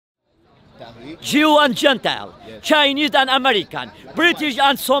Jew and Gentile, Chinese and American, British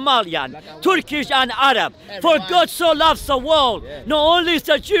and Somalian, Turkish and Arab. For God so loves the world, not only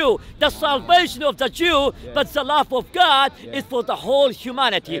the Jew, the salvation of the Jew, but the love of God is for the whole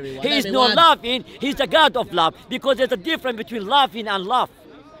humanity. He is not loving, He's the God of love, because there's a difference between loving and love.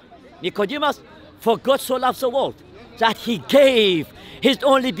 Nicodemus, for God so loves the world, that He gave His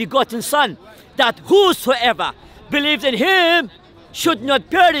only begotten Son, that whosoever believes in Him should not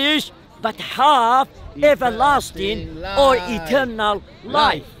perish, but have everlasting or eternal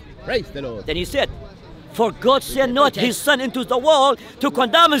life. Praise the Lord. Then He said, for God sent not His Son into the world to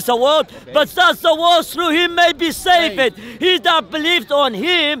condemn the world, but that the world through Him may be saved. He that believes on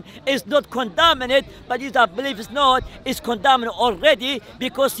Him is not condemned, but he that believes not is condemned already,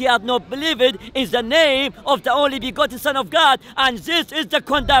 because he hath not believed in the name of the only begotten Son of God. And this is the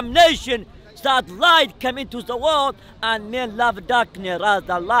condemnation, that light came into the world, and men love darkness rather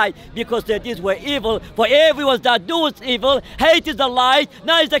than light, because their deeds were evil. For everyone that doeth evil hated the light,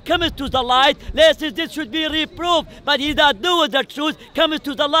 neither cometh to the light, lest his deeds should be reproved. But he that doeth the truth cometh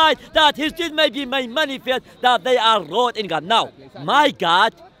to the light, that his deeds may be made manifest, that they are wrought in God. Now, my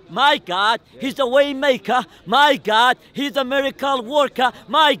God, He's the way maker. My God, He's a miracle worker.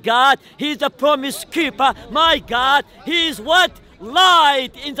 My God, He's a promise keeper. My God, He is what?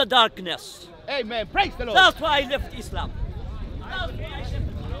 Light in the darkness. Amen. Praise the Lord. That's why I left Islam.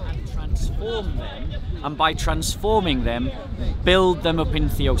 And transform them, and by transforming them, build them up in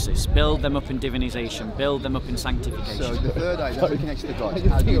theosis, build them up in divinization, build them up in sanctification. So the third eye doesn't connect to God.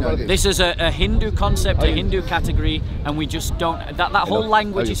 How do you know this? This is a Hindu concept, a Hindu category, and we just don't. That whole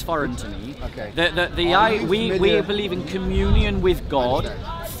language is foreign to me. Okay. We believe in communion with God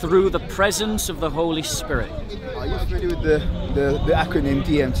through the presence of the Holy Spirit. Are you familiar with the acronym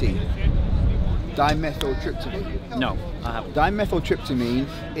DMT? Dimethyltryptamine. No, I haven't. Dimethyltryptamine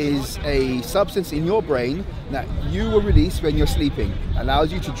is a substance in your brain that you will release when you're sleeping.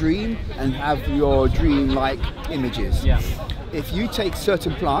 Allows you to dream and have your dream-like images. Yeah. If you take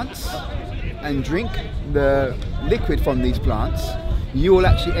certain plants and drink the liquid from these plants, you will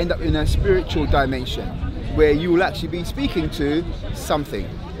actually end up in a spiritual dimension where you will actually be speaking to something.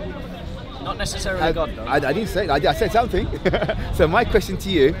 Not necessarily God, though. I didn't say that. I said something. So my question to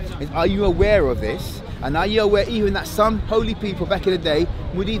you is, are you aware of this? And are you aware even that some holy people back in the day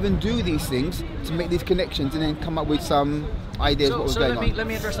would even do these things to make these connections and then come up with some ideas what was going on? Let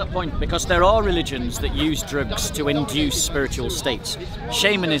me address that point, because there are religions that use drugs to induce spiritual states.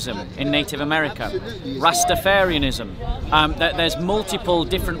 Shamanism in Native America, Rastafarianism. There's multiple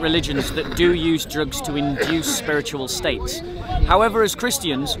different religions that do use drugs to induce spiritual states. However, as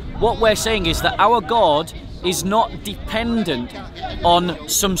Christians, what we're saying is that our God is not dependent on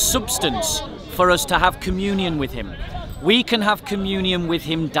some substance for us to have communion with Him. We can have communion with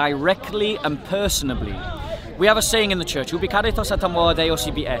Him directly and personally. We have a saying in the church,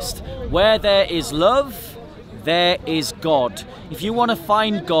 where there is love, there is God. If you want to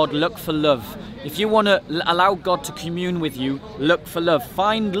find God, look for love. If you want to allow God to commune with you, look for love.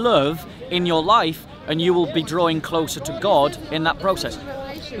 Find love in your life, and you will be drawing closer to God in that process.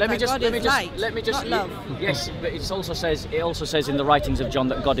 Let me just love. Yes, but it also says in the writings of John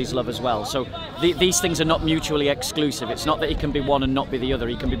that God is love as well. So these things are not mutually exclusive. It's not that He can be one and not be the other.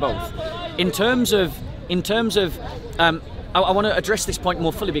 He can be both. In terms of I want to address this point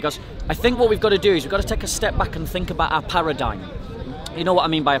more fully, because I think what we've got to do is we've got to take a step back and think about our paradigm. You know what I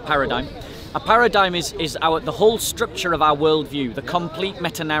mean by a paradigm? A paradigm is the whole structure of our worldview, the complete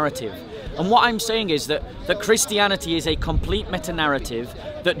meta-narrative. And what I'm saying is that Christianity is a complete meta-narrative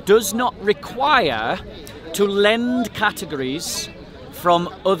that does not require to lend categories from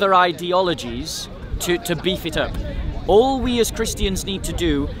other ideologies to beef it up. All we as Christians need to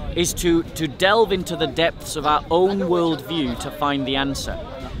do is to delve into the depths of our own worldview to find the answer.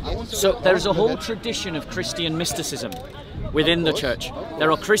 So there's a whole tradition of Christian mysticism within the church.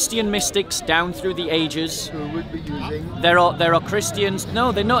 There are Christian mystics down through the ages. Who would be using? There are Christians.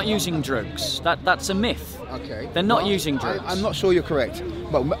 No, they're not using drugs. That's a myth. Okay. They're not using drugs. I'm not sure you're correct,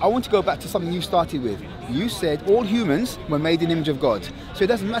 but I want to go back to something you started with. You said all humans were made in the image of God. So it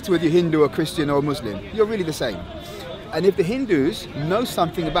doesn't matter whether you're Hindu or Christian or Muslim. You're really the same. And if the Hindus know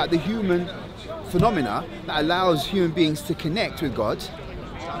something about the human phenomena that allows human beings to connect with God,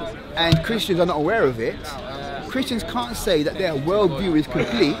 and Christians are not aware of it, Christians can't say that their worldview is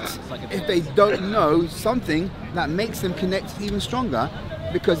complete if they don't know something that makes them connect even stronger,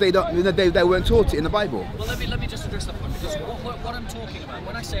 because they weren't taught it in the Bible. Well, let me just address that point, because what I'm talking about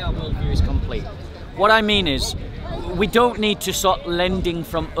when I say our worldview is complete, what I mean is we don't need to start lending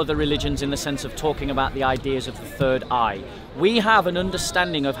from other religions in the sense of talking about the ideas of the third eye. We have an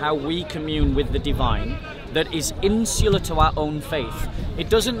understanding of how we commune with the divine that is insular to our own faith. It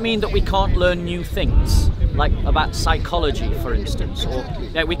doesn't mean that we can't learn new things, like about psychology, for instance, or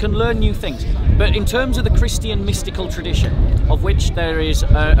yeah, we can learn new things. But in terms of the Christian mystical tradition, of which there is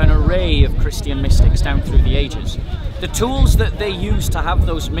an array of Christian mystics down through the ages, the tools that they used to have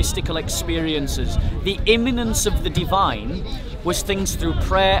those mystical experiences, the immanence of the divine, was things through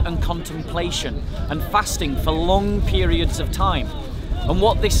prayer and contemplation and fasting for long periods of time. And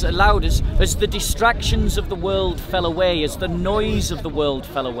what this allowed us, as the distractions of the world fell away, as the noise of the world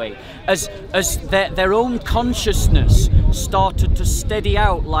fell away, as their own consciousness started to steady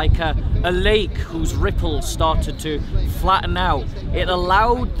out like a lake whose ripples started to flatten out, it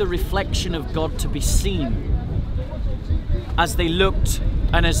allowed the reflection of God to be seen as they looked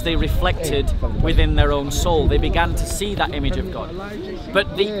and as they reflected within their own soul. They began to see that image of God. But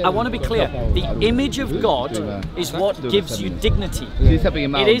I want to be clear, the image of God is what gives you dignity.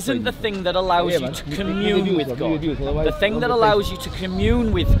 It isn't the thing that allows you to commune with God. The thing that allows you to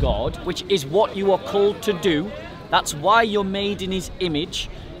commune with God, which is what you are called to do, that's why you're made in His image,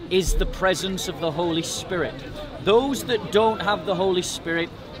 is the presence of the Holy Spirit. Those that don't have the Holy Spirit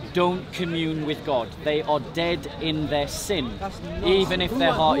don't commune with God. They are dead in their sin, even if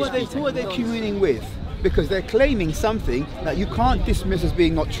their heart is beating. Who are they communing with? Because they're claiming something that you can't dismiss as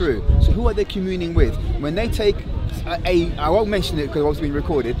being not true. So who are they communing with? When they take I won't mention it because it's being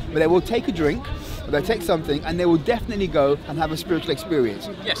recorded, but they will take a drink, or they'll take something, and they will definitely go and have a spiritual experience.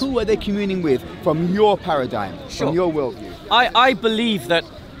 Yes. Who are they communing with from your paradigm, from your worldview?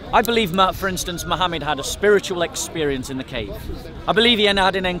 I believe, for instance, Muhammad had a spiritual experience in the cave. I believe he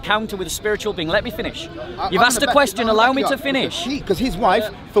had an encounter with a spiritual being. Let me finish. You've asked a question, allow me to finish. Because his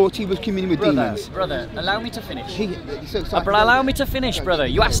wife thought he was communing with demons. Brother, allow me to finish. Allow me to finish, brother.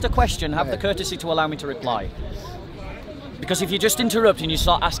 You asked a question, have the courtesy to allow me to reply. Because if you just interrupt and you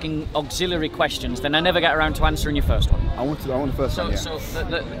start asking auxiliary questions, then I never get around to answering your first one. I want the first one, yeah. So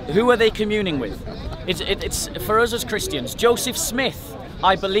who are they communing with? It's for us as Christians. Joseph Smith,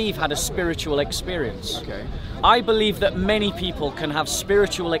 I believe, had a spiritual experience. Okay. I believe that many people can have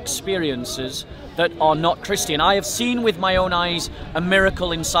spiritual experiences that are not Christian. I have seen with my own eyes a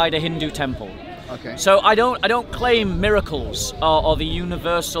miracle inside a Hindu temple. Okay. So I don't claim miracles are the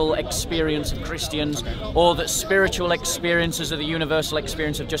universal experience of Christians, or that spiritual experiences are the universal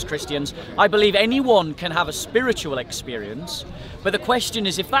experience of just Christians. I believe anyone can have a spiritual experience, but the question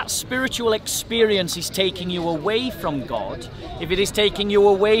is, if that spiritual experience is taking you away from God, if it is taking you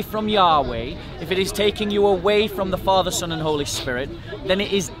away from Yahweh, if it is taking you away from the Father, Son and Holy Spirit, then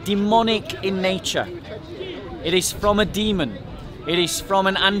it is demonic in nature. It is from a demon. It is from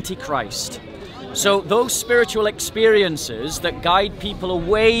an antichrist. So those spiritual experiences that guide people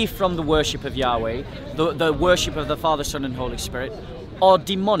away from the worship of Yahweh, the worship of the Father, Son and Holy Spirit, are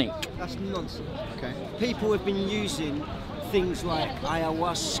demonic. That's nonsense. Okay. People have been using things like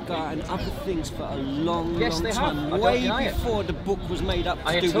ayahuasca and other things for a long time, way before the book was made up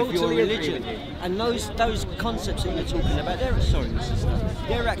to do with your religion. And those concepts that you're talking about,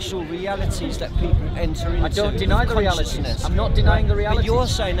 they're actual realities that people enter into. I don't deny the realities. I'm not denying the realities. But you're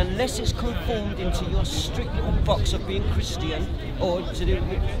saying unless it's conformed into your strict little box of being Christian, or to do,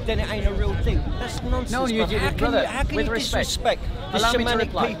 then it ain't a real thing. That's nonsense. No, you did, brother. How can you disrespect the Allow me to shamanic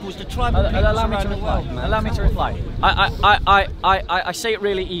reply. peoples, the tribal peoples around the world, man? Allow me to reply. I say it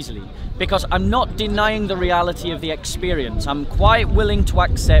really easily, because I'm not denying the reality of the experience. I'm quite willing to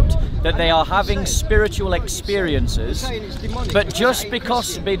accept that they are having spiritual experiences, but just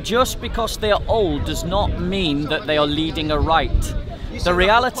because they are old does not mean that they are leading a right. The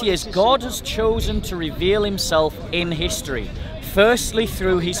reality is God has chosen to reveal Himself in history, firstly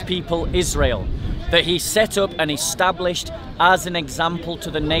through His people Israel, that He set up and established as an example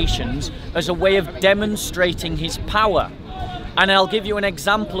to the nations, as a way of demonstrating His power. And I'll give you an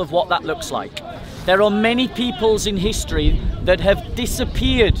example of what that looks like. There are many peoples in history that have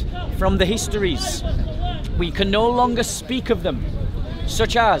disappeared from the histories. We can no longer speak of them,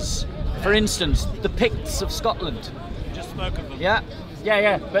 such as, for instance, the Picts of Scotland. Just spoke of them.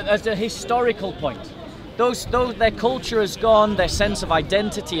 Yeah, but as a historical point. Their culture has gone, their sense of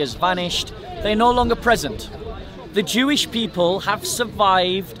identity has vanished, they're no longer present. The Jewish people have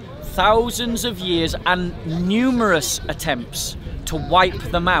survived thousands of years and numerous attempts to wipe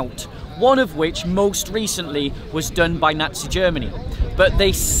them out, one of which most recently was done by Nazi Germany. But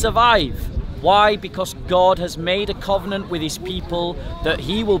they survive. Why? Because God has made a covenant with His people that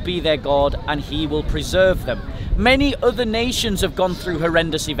He will be their God and He will preserve them. Many other nations have gone through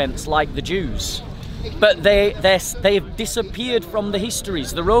horrendous events like the Jews. but they've disappeared from the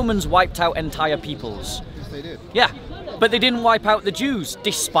histories. The Romans wiped out entire peoples. Yes, they did. Yeah, but they didn't wipe out the Jews,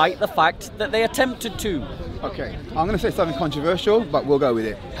 despite the fact that they attempted to. Okay, I'm going to say something controversial, but we'll go with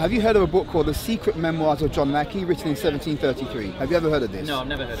it. Have you heard of a book called The Secret Memoirs of John Mackey, written in 1733? Have you ever heard of this? No, I've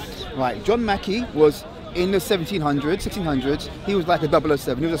never heard of this. Right, John Mackey was in the 1600s, he was like a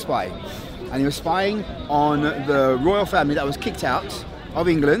 007, he was a spy. And he was spying on the royal family that was kicked out of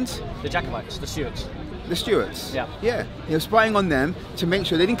England. The Jacobites, the Stuarts. The Stuarts. Yeah. Yeah, he was spying on them to make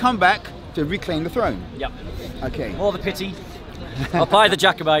sure they didn't come back to reclaim the throne. Yep. Okay. More the pity. Up by the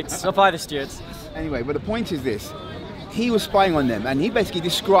Jacobites, up by the Stuarts. Anyway, but the point is this. He was spying on them and he basically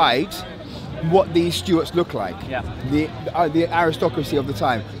described what these Stuarts look like. Yeah. The aristocracy of the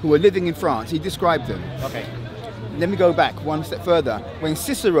time who were living in France. He described them. Okay. Let me go back one step further. When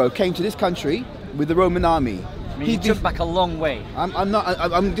Cicero came to this country with the Roman army, I mean, he took back a long way.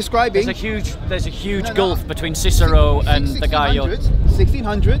 I'm describing. There's a huge gulf between Cicero and the guy you're...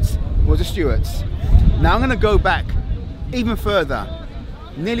 1600s was the Stuarts. Now I'm going to go back even further,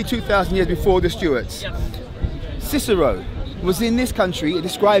 nearly 2,000 years before the Stuarts. Yeah. Cicero was in this country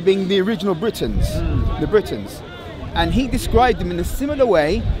describing the original Britons, the Britons, and he described them in a similar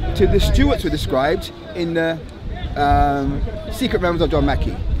way to the Stuarts were described in the Secret Memoirs of John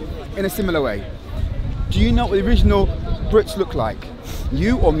Mackey, in a similar way. Do you know what the original Brits look like?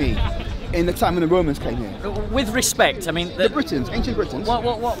 You or me? In the time when the Romans came here? With respect, I mean... The Britons, ancient Britons.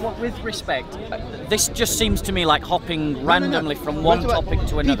 What with respect, this just seems to me like hopping randomly from one topic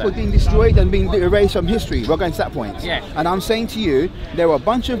to another. People being destroyed and being erased from history. We're going to that point. Yeah. And I'm saying to you, there were a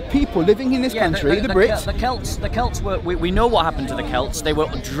bunch of people living in this country, the Brits. The Celts were, we know what happened to the Celts. They were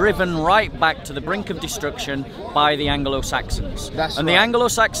driven right back to the brink of destruction by the Anglo-Saxons. That's and right. the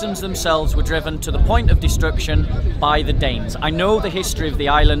Anglo-Saxons themselves were driven to the point of destruction by the Danes. I know the history of the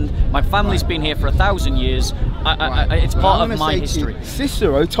island. My family's been here for 1,000 years. It's part of my history.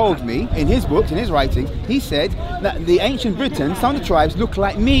 Cicero told me in his books, in his writings, he said that the ancient Britons, some of the tribes look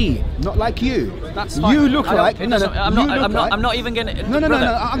like me, not like you. That's fine. You look like... I'm not even going to... No,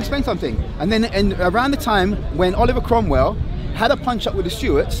 I'm explaining something. And then around the time when Oliver Cromwell had a punch up with the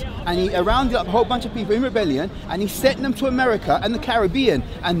Stuarts, and he rounded up a whole bunch of people in rebellion, and he sent them to America and the Caribbean,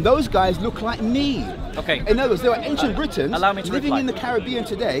 and those guys look like me. Okay. In other words, there were ancient Britons living reply. in the Caribbean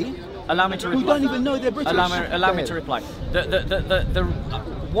today. Allow me to reply. Who don't even know they're British. Allow me to reply.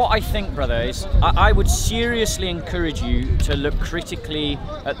 What I think, brother, is I would seriously encourage you to look critically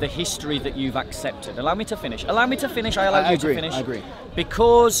at the history that you've accepted. Allow me to finish. I allowed you to finish. I agree.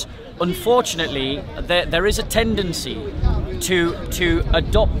 Because, unfortunately, there is a tendency to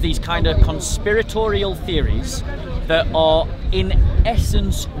adopt these kind of conspiratorial theories that are, in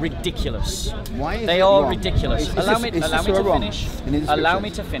essence, ridiculous. Why is they it are wrong? ridiculous. Allow me to finish. Allow me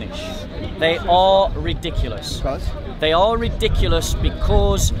to finish. They are ridiculous. Because? They are ridiculous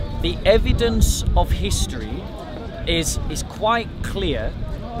because the evidence of history is quite clear.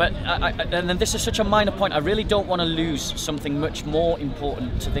 But and then this is such a minor point. I really don't want to lose something much more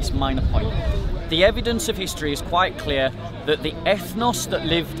important to this minor point. The evidence of history is quite clear that the ethnos that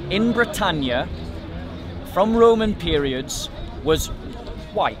lived in Britannia from Roman periods was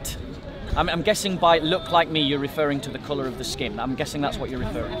white. I'm guessing by look like me, you're referring to the colour of the skin. I'm guessing that's what you're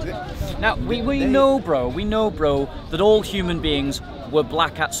referring to. Now, we know, bro, that all human beings were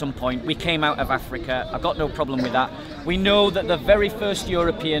black at some point. We came out of Africa. I've got no problem with that. We know that the very first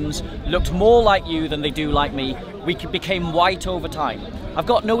Europeans looked more like you than they do like me. We became white over time. I've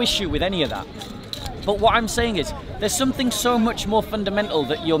got no issue with any of that. But what I'm saying is, there's something so much more fundamental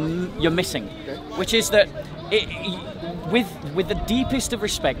that you're missing, which is that with the deepest of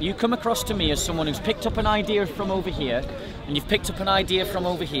respect, you come across to me as someone who's picked up an idea from over here, and you've picked up an idea from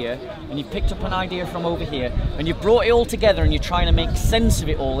over here, and you've picked up an idea from over here, and you've brought it all together and you're trying to make sense of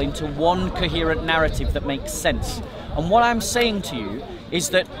it all into one coherent narrative that makes sense. And what I'm saying to you is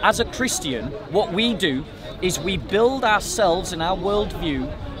that as a Christian, what we do is we build ourselves and our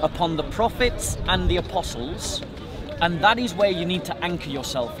worldview upon the prophets and the apostles, and that is where you need to anchor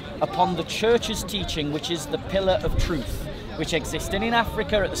yourself, upon the church's teaching, which is the pillar of truth, which existed in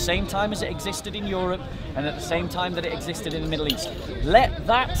Africa at the same time as it existed in Europe, and at the same time that it existed in the Middle East. Let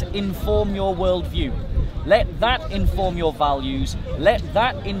that inform your worldview. Let that inform your values. Let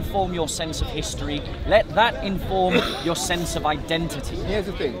that inform your sense of history. Let that inform your sense of identity. Here's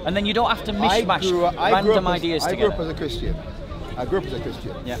the thing. And then you don't have to mishmash random ideas together. I grew up as a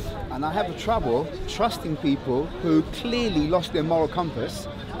Christian. Yeah. And I have trouble trusting people who clearly lost their moral compass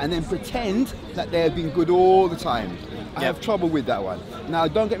and then pretend that they have been good all the time. I have trouble with that one. Now,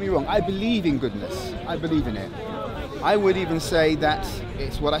 don't get me wrong. I believe in goodness. I believe in it. I would even say that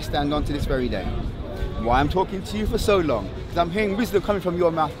it's what I stand on to this very day. why I'm talking to you for so long, because I'm hearing wisdom coming from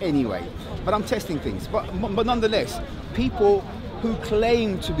your mouth anyway. But I'm testing things. But nonetheless, people who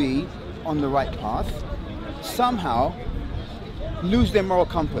claim to be on the right path somehow lose their moral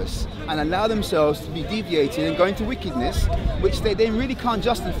compass and allow themselves to be deviated and go into wickedness, which they then really can't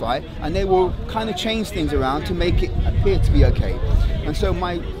justify, and they will kind of change things around to make it appear to be okay. And so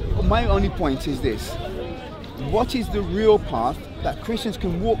my only point is this: what is the real path that Christians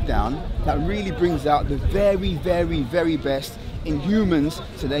can walk down that really brings out the very, very, very best in humans,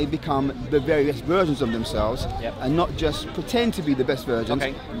 so they become the very best versions of themselves, and not just pretend to be the best versions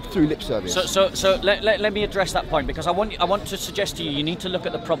through lip service? So let me address that point, because I want to suggest to you, you need to look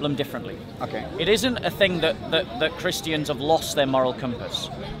at the problem differently. Okay. It isn't a thing that Christians have lost their moral compass.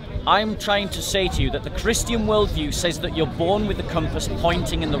 I'm trying to say to you that the Christian worldview says that you're born with the compass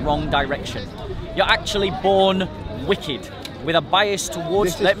pointing in the wrong direction. You're actually born wicked, with a bias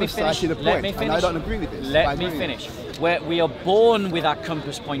towards. Let me finish. Let me finish. And I don't agree with this. Let me finish. Where we are born with our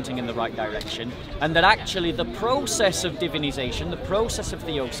compass pointing in the right direction, and that actually the process of divinization, the process of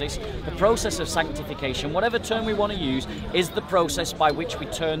theosis, the process of sanctification, whatever term we want to use, is the process by which we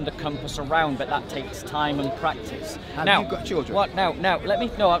turn the compass around. But that takes time and practice. Have now, you got children? What now? Now, let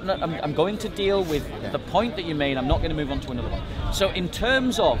me. No, I'm going to deal with the point that you made. I'm not going to move on to another one. So, in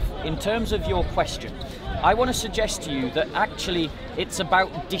terms of your question, I want to suggest to you that actually it's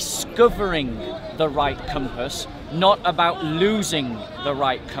about discovering the right compass, not about losing the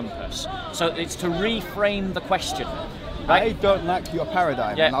right compass. So it's to reframe the question. Right? I don't like your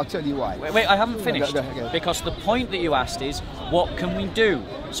paradigm, and I'll tell you why. Wait, I haven't finished. Go. Because the point that you asked is, what can we do?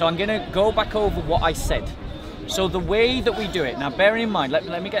 So I'm going to go back over what I said. So the way that we do it, now bearing in mind,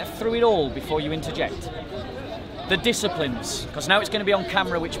 let me get through it all before you interject. The disciplines, because now it's going to be on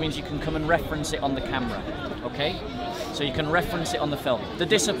camera, which means you can come and reference it on the camera, okay? So you can reference it on the film. The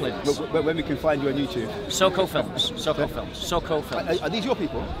disciplines. When we can find you on YouTube. SOCO Films. SOCO Films. SOCO Films. Are these your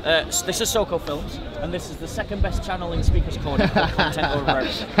people? This is SOCO Films, and this is the second best channel in Speaker's Corner for content over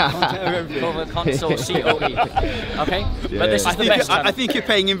everything. Content over everything. Over console, COE. Okay? Yeah. But this is the best channel. I think you're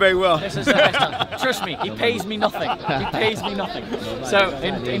paying him very well. This is the best channel. Trust me, he pays me nothing. He pays me nothing. So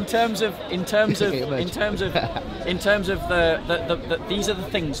in terms of these are the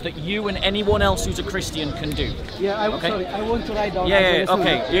things that you and anyone else who's a Christian can do. Yeah, sorry, I want to write down. Yeah,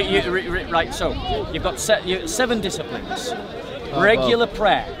 okay. Right, so you've got 7 disciplines: regular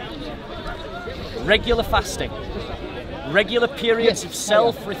prayer, regular fasting, regular periods of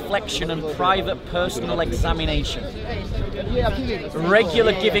self-reflection and private personal examination,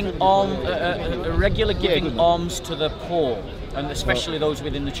 regular giving alms to the poor, and especially those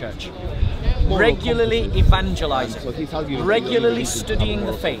within the church, regularly evangelizing, regularly studying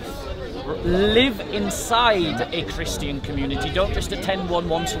the faith. Live inside a Christian community. Don't just attend one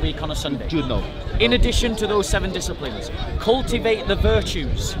once a week on a Sunday. In addition to those 7 disciplines, cultivate the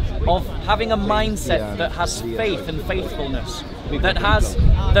virtues of having a mindset that has faith and faithfulness, that has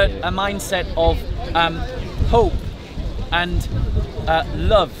a mindset of hope and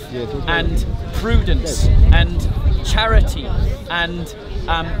love and prudence and charity and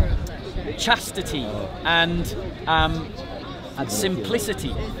chastity and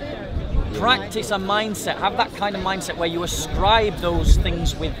simplicity. Practice a mindset, have that kind of mindset where you ascribe those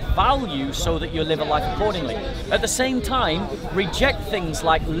things with value so that you live a life accordingly. At the same time, reject things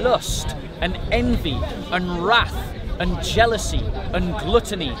like lust and envy and wrath and jealousy and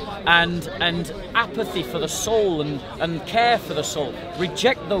gluttony and apathy for the soul and care for the soul.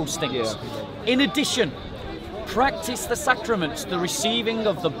 Reject those things. In addition, practice the sacraments, the receiving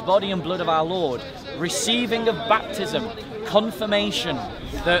of the body and blood of our Lord, receiving of baptism, confirmation,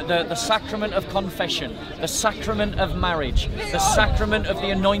 the sacrament of confession, the sacrament of marriage, the sacrament of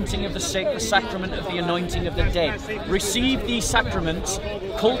the anointing of the sick, the sacrament of the anointing of the dead. Receive these sacraments,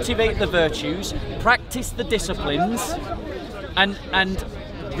 cultivate the virtues, practice the disciplines, and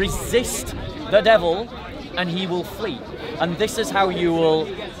resist the devil, and he will flee. And this is how you will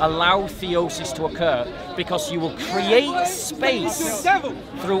allow theosis to occur, because you will create space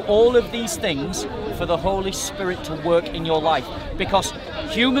through all of these things for the Holy Spirit to work in your life. Because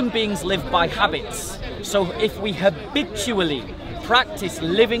human beings live by habits. So if we habitually practice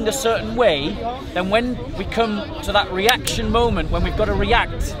living a certain way, then when we come to that reaction moment, when we've got to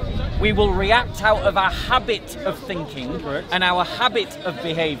react, we will react out of our habit of thinking and our habit of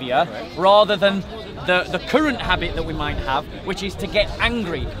behaviour, rather than the current habit that we might have, which is to get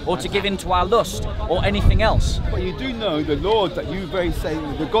angry or to give in to our lust or anything else. But you do know the Lord that you say,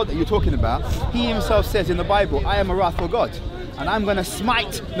 the God that you're talking about, he himself says in the Bible, I am a wrathful God, and I'm going to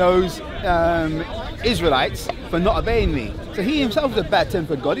smite those Israelites for not obeying me. So he himself is a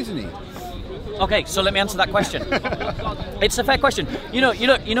bad-tempered God, isn't he? Okay, so let me answer that question. It's a fair question. You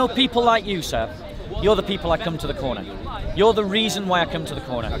know, people like you, sir. You're the people I come to the corner. You're the reason why I come to the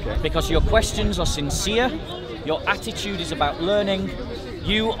corner. Okay. Because your questions are sincere. Your attitude is about learning.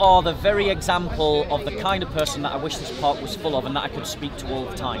 You are the very example of the kind of person that I wish this park was full of and that I could speak to all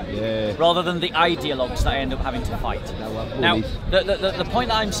the time. Yeah. Rather than the ideologues that I end up having to fight. Now, the point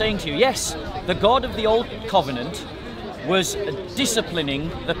that I'm saying to you, yes, the God of the Old Covenant was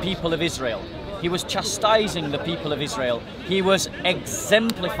disciplining the people of Israel. He was chastising the people of Israel. He was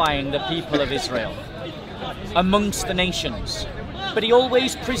exemplifying the people of Israel amongst the nations. But he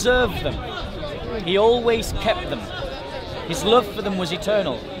always preserved them. He always kept them. His love for them was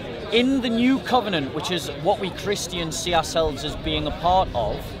eternal. In the new covenant, which is what we Christians see ourselves as being a part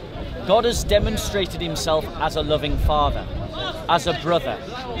of, God has demonstrated himself as a loving father, as a brother,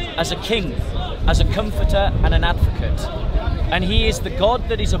 as a king, as a comforter and an advocate. And he is the God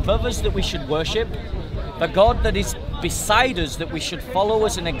that is above us that we should worship, the God that is beside us that we should follow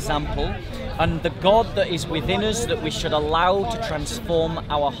as an example, and the God that is within us that we should allow to transform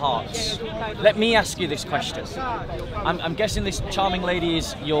our hearts. Let me ask you this question. I'm guessing this charming lady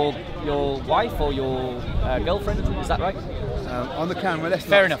is your wife or your girlfriend, is that right? On the camera, let's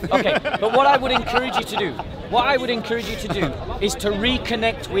Fair not. enough, okay. But what I would encourage you to do, is to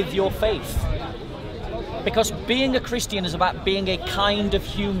reconnect with your faith. Because being a Christian is about being a kind of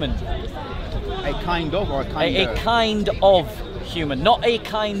human. A kind of or a kind A kind of human, not a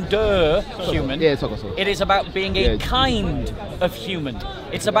kinder human. Yeah, SOCO. It is about being a kind of human.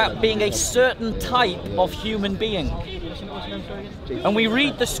 It's about being a certain type of human being. And we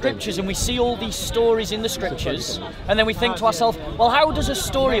read the scriptures and we see all these stories in the scriptures, and then we think to ourselves, well, how does a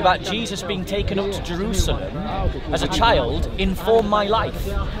story about Jesus being taken up to Jerusalem as a child inform my life?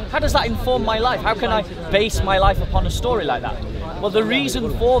 How does that inform my life? How can I base my life upon a story like that? Well, the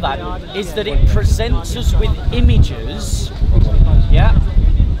reason for that is that it presents us with images. Yeah?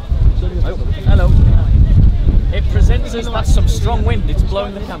 Hello. It presents us, that's some strong wind, it's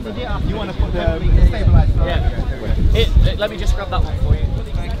blowing the camera. You want to put the stabilizer? Yeah. Let me just grab that one for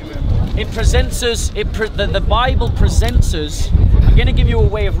you. It presents us, the Bible presents us, I'm going to give you a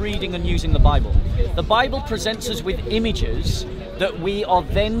way of reading and using the Bible. The Bible presents us with images that we are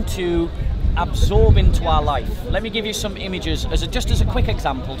then to absorb into our life. Let me give you some images just as a quick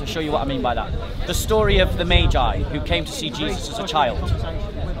example to show you what I mean by that. The story of the Magi who came to see Jesus as a child.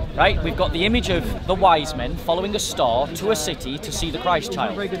 Right? We've got the image of the wise men following a star to a city to see the Christ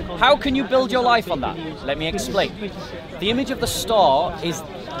child. How can you build your life on that? Let me explain. The image of the star is,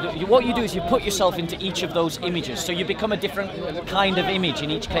 what you do is you put yourself into each of those images, so you become a different kind of image in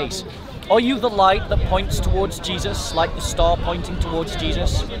each case. Are you the light that points towards Jesus, like the star pointing towards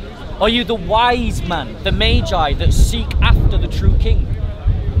Jesus? Are you the wise man, the Magi that seek after the true king?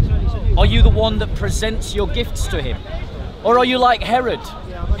 Are you the one that presents your gifts to him? Or are you like Herod?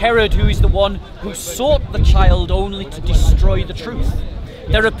 Herod, who is the one who sought the child only to destroy the truth.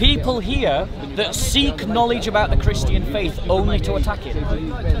 There are people here that seek knowledge about the Christian faith only to attack it.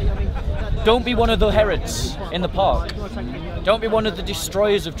 Don't be one of the Herods in the park. Don't be one of the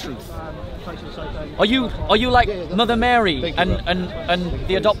destroyers of truth. Are you like Mother Mary and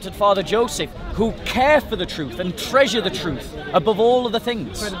the adopted father Joseph, who care for the truth and treasure the truth above all other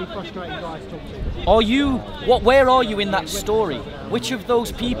things? Are you, where are you in that story? Which of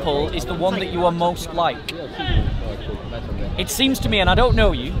those people is the one that you are most like? It seems to me, and I don't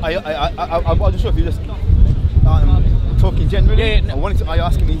know you. I'm not sure if you're just talking generally. Yeah, no. Are you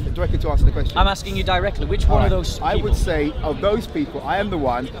asking me directly to answer the question? I'm asking you directly. Which one of those people? I would say of those people, I am the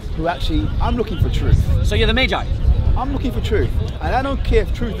one who actually, I'm looking for truth. So you're the Magi? I'm looking for truth, and I don't care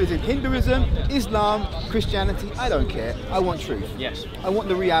if truth is in Hinduism, Islam, Christianity. I don't care. I want truth. Yes. I want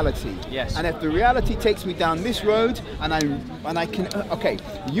the reality. Yes. And if the reality takes me down this road, and I can, okay,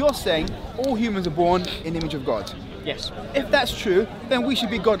 you're saying all humans are born in the image of God. Yes. If that's true, then we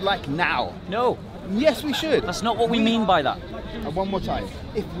should be God-like now. No. Yes, we should. That's not what we mean by that. One more time.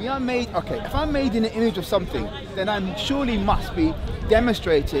 If we are made, if I'm made in the image of something, then I surely must be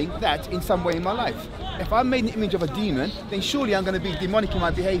demonstrating that in some way in my life. If I'm made in the image of a demon, then surely I'm going to be demonic in my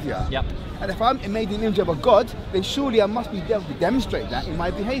behavior. Yep. And if I'm made in the image of a God, then surely I must be able to demonstrate that in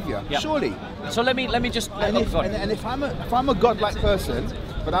my behavior. Yep. Surely. So let me just. And if I'm a God-like person,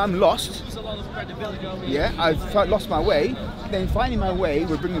 but I'm lost, yeah, I've lost my way, then finding my way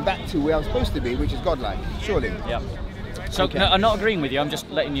will bring me back to where I'm supposed to be, which is God-like. Surely. Yeah. So Okay. no, I'm not agreeing with you. I'm just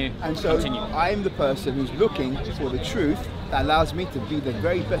letting you And so continue. I'm the person who's looking for the truth that allows me to be the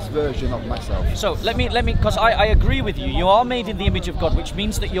very best version of myself. So let me, because I agree with you. You are made in the image of God, which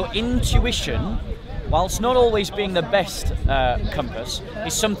means that your intuition whilst not always being the best compass,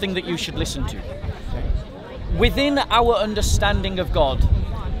 is something that you should listen to. Within our understanding of God,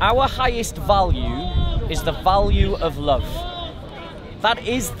 our highest value is the value of love. That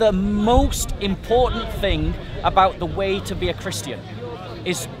is the most important thing about the way to be a Christian,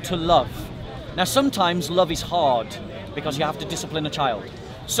 is to love. Now sometimes love is hard because you have to discipline a child.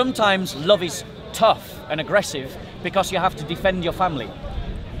 Sometimes love is tough and aggressive because you have to defend your family.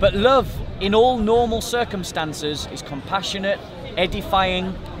 But love, in all normal circumstances, is compassionate,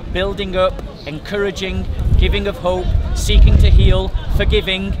 edifying, building up, encouraging, giving of hope, seeking to heal,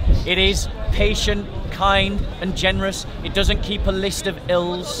 forgiving. It is patient, kind, and generous. It doesn't keep a list of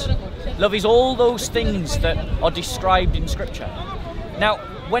ills. Love is all those things that are described in Scripture. Now,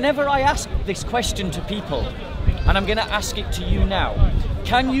 whenever I ask this question to people, and I'm going to ask it to you now,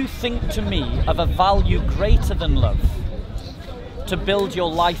 can you think to me of a value greater than love to build your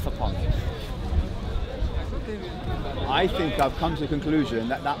life upon? I think I've come to the conclusion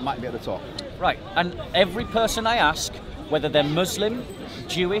that that might be at the top. Right, and every person I ask, whether they're Muslim,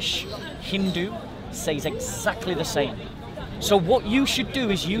 Jewish, Hindu, says exactly the same. So what you should do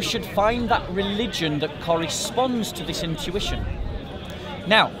is you should find that religion that corresponds to this intuition.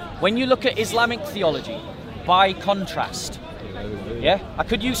 Now, when you look at Islamic theology, by contrast, yeah, I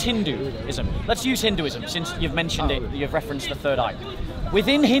could use Hinduism. Let's use Hinduism, since you've mentioned it, you've referenced the third eye.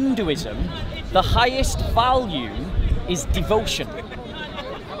 Within Hinduism, the highest value is devotion.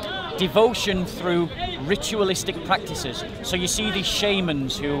 Devotion through ritualistic practices. So you see these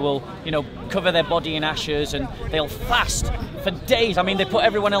shamans who will, cover their body in ashes, and they'll fast for days. I mean, they put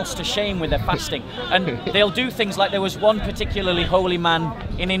everyone else to shame with their fasting. And they'll do things like, there was one particularly holy man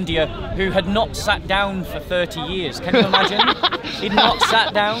in India who had not sat down for 30 years. Can you imagine? He'd not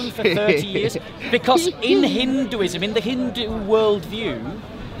sat down for 30 years. Because in Hinduism, in the Hindu worldview,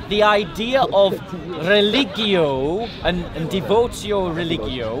 the idea of religio and devotio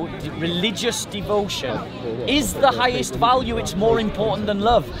religio, religious devotion, is the highest value. It's more important than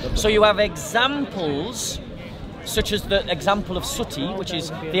love. So you have examples, such as the example of Suti, which is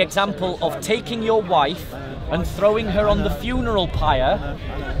the example of taking your wife and throwing her on the funeral pyre.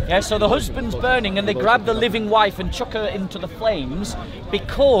 Yeah, so the husband's burning and they grab the living wife and chuck her into the flames,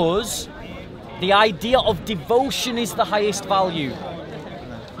 because the idea of devotion is the highest value.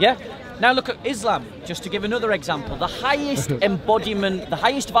 Yeah? Now look at Islam, just to give another example. The highest embodiment, the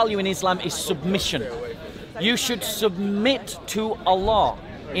highest value in Islam is submission. You should submit to Allah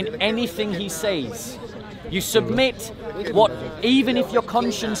in anything He says. You submit even if your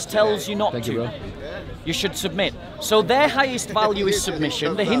conscience tells you not to. You should submit. So their highest value is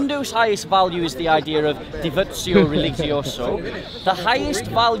submission. The Hindus' highest value is the idea of devotio religioso. The highest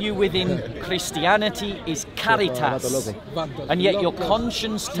value within Christianity is caritas. And yet your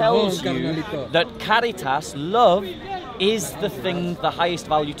conscience tells you that caritas, love, is the thing, the highest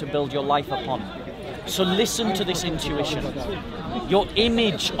value to build your life upon. So listen to this intuition. Your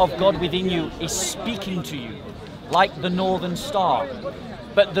image of God within you is speaking to you, like the northern star.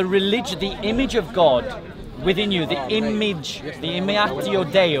 But the religion, the image of God within you, the image, the imitatio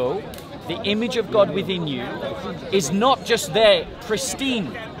Deo, the image of God within you, is not just there,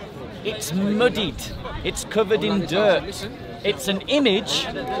 pristine. It's muddied. It's covered in dirt. It's an image,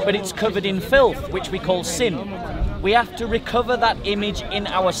 but it's covered in filth, which we call sin. We have to recover that image in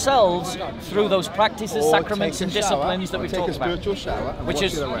ourselves through those practices, sacraments, and disciplines that we've talked about. Which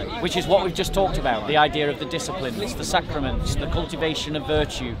is what we've just talked about, the idea of the disciplines, the sacraments, the cultivation of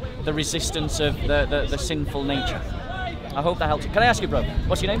virtue, the resistance of the sinful nature. I hope that helps you. Can I ask you, bro,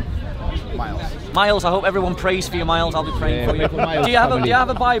 what's your name? Miles. Miles, I hope everyone prays for you, Miles. I'll be praying for you. Do you have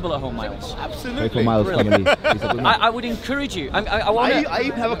a Bible at home, Miles? Absolutely. I would encourage you. I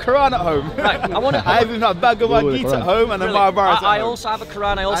even have a Quran at home. Right, I even have a Bhagavad Gita at home and a Mahabharata at home. I also have a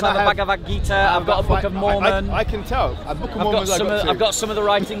Quran. I also have a Bhagavad Gita. I've got a Book of Mormon. I can tell. A Book of Mormon. I've got some of the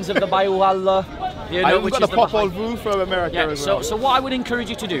writings of the Bible Allah. I've got the Popol Vuh from America as well. So what I would encourage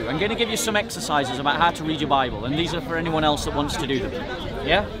you to do, I'm going to give you some exercises about how to read your Bible, and these are for anyone else that wants to do them.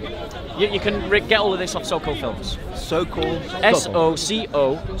 Yeah? You can get all of this off SOCO Films. SOCO.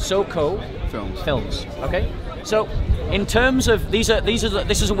 SOCO. SOCO Films. Okay. So, in terms of this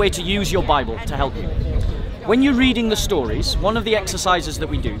is a way to use your Bible to help you. When you're reading the stories, one of the exercises that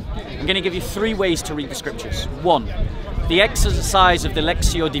we do, I'm going to give you 3 ways to read the scriptures. 1, the exercise of the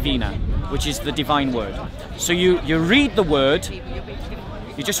Lectio Divina, which is the divine word. So you read the word,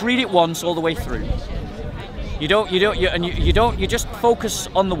 you just read it once all the way through. You just focus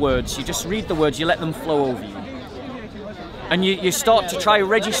on the words. You just read the words. You let them flow over you, and you start to try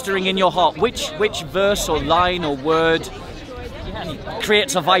registering in your heart which verse or line or word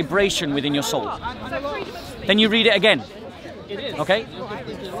creates a vibration within your soul. Then you read it again, okay?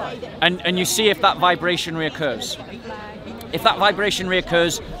 And you see if that vibration reoccurs. If that vibration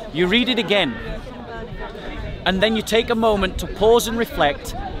reoccurs, you read it again. And then you take a moment to pause and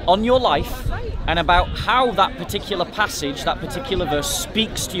reflect on your life and about how that particular passage, that particular verse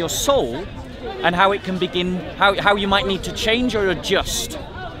speaks to your soul, and how it can begin, how you might need to change or adjust,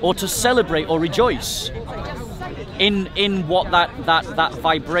 or to celebrate or rejoice in what that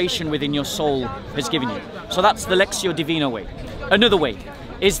vibration within your soul has given you. So that's the Lectio Divina way. Another way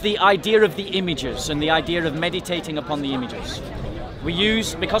is the idea of the images and the idea of meditating upon the images. We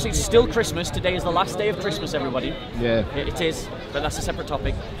use, because it's still Christmas, today is the last day of Christmas, everybody. Yeah. It is, but that's a separate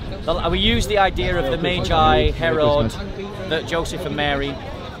topic. We use the idea of the Magi, Herod, the Joseph and Mary.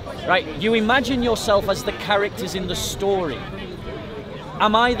 Right, you imagine yourself as the characters in the story.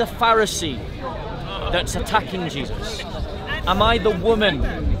 Am I the Pharisee that's attacking Jesus? Am I the woman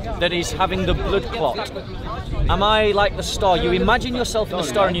that is having the blood clot? Am I like the star? You imagine yourself in the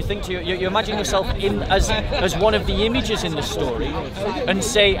star, and you think you imagine yourself in as one of the images in the story, and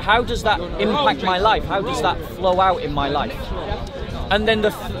say, how does that impact my life? How does that flow out in my life? And then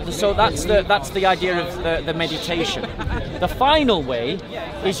so that's the idea of the meditation. The final way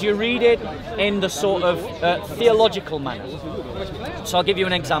is you read it in the sort of theological manner. So I'll give you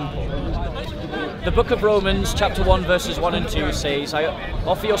an example. The book of Romans, chapter 1, verses 1 and 2 says, I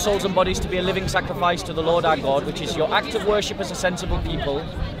offer your souls and bodies to be a living sacrifice to the Lord our God, which is your act of worship as a sensible people,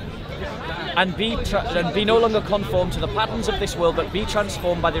 and be no longer conformed to the patterns of this world, but be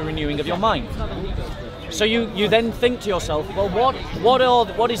transformed by the renewing of your mind. So you then think to yourself, well,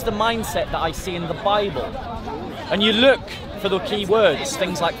 what is the mindset that I see in the Bible? And you look for the key words,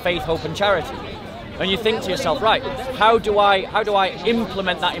 things like faith, hope, and charity. And you think to yourself, right, how do I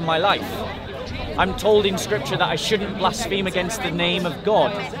implement that in my life? I'm told in Scripture that I shouldn't blaspheme against the name of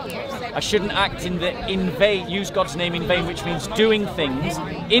God. I shouldn't act in vain, use God's name in vain, which means doing things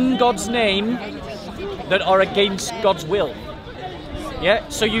in God's name that are against God's will. Yeah,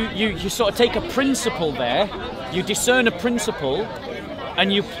 so you sort of take a principle there, you discern a principle,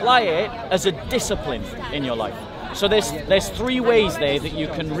 and you apply it as a discipline in your life. So there's three ways there that you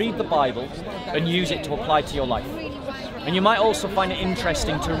can read the Bible and use it to apply to your life. And you might also find it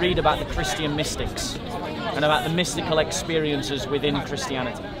interesting to read about the Christian mystics and about the mystical experiences within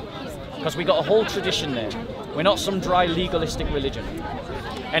Christianity. Because we got a whole tradition there. We're not some dry legalistic religion.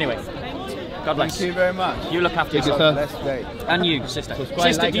 Anyway, God bless. Thank you very much. You look after yourself. Blessed day. And you, sister. Subscribe,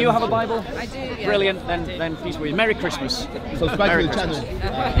 Sister, like, do you and have a Bible? I do, yeah. Brilliant. Then peace with you. Merry Christmas. Subscribe Merry to the Christmas.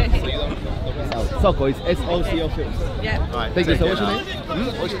 channel. SOCO, it's SOCO Films. Yeah. Alright, thank you. So what's your name?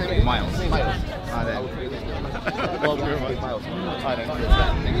 What's your name? Miles.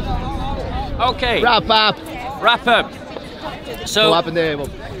 Okay. Wrap up. Wrap up. So What happened there?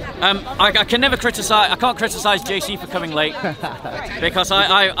 I can never criticize. I can't criticize JC for coming late because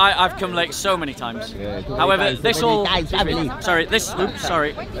I've come late so many times. Yeah, However, this all this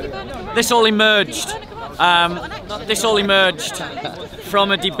all emerged. This all emerged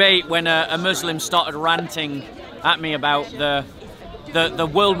from a debate when a Muslim started ranting at me about the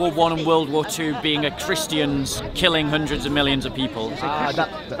World War I and World War II being a Christians killing hundreds of millions of people.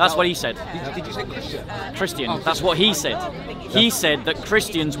 That's what he said. Did you say Christian? Christian. That's what he said. He said that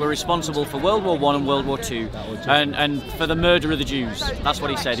Christians were responsible for World War I and World War II, and for the murder of the Jews. That's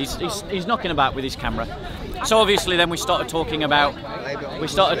what he said. He's knocking about with his camera. So obviously, then we started talking about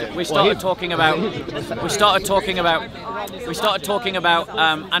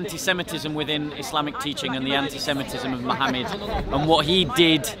anti-Semitism within Islamic teaching and the anti-Semitism of Muhammad and what he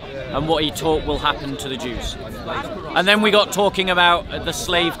did and what he taught will happen to the Jews. And then we got talking about the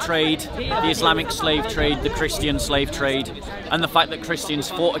slave trade, the Islamic slave trade, the Christian slave trade, and the fact that Christians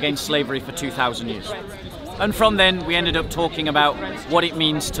fought against slavery for 2,000 years. And from then we ended up talking about what it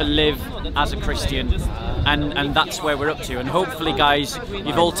means to live as a Christian, and that's where we're up to. And hopefully, guys,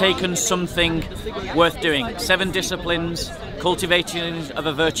 you've all taken something worth doing. 7 disciplines, cultivation of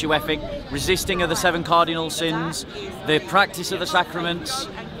a virtue ethic, resisting of the 7 cardinal sins, the practice of the sacraments,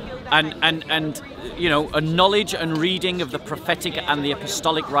 and you know, a knowledge and reading of the prophetic and the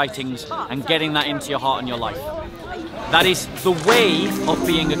apostolic writings, and getting that into your heart and your life. That is the way of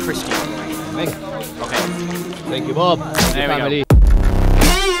being a Christian. Thank you. Okay. Thank you, Bob. There we go.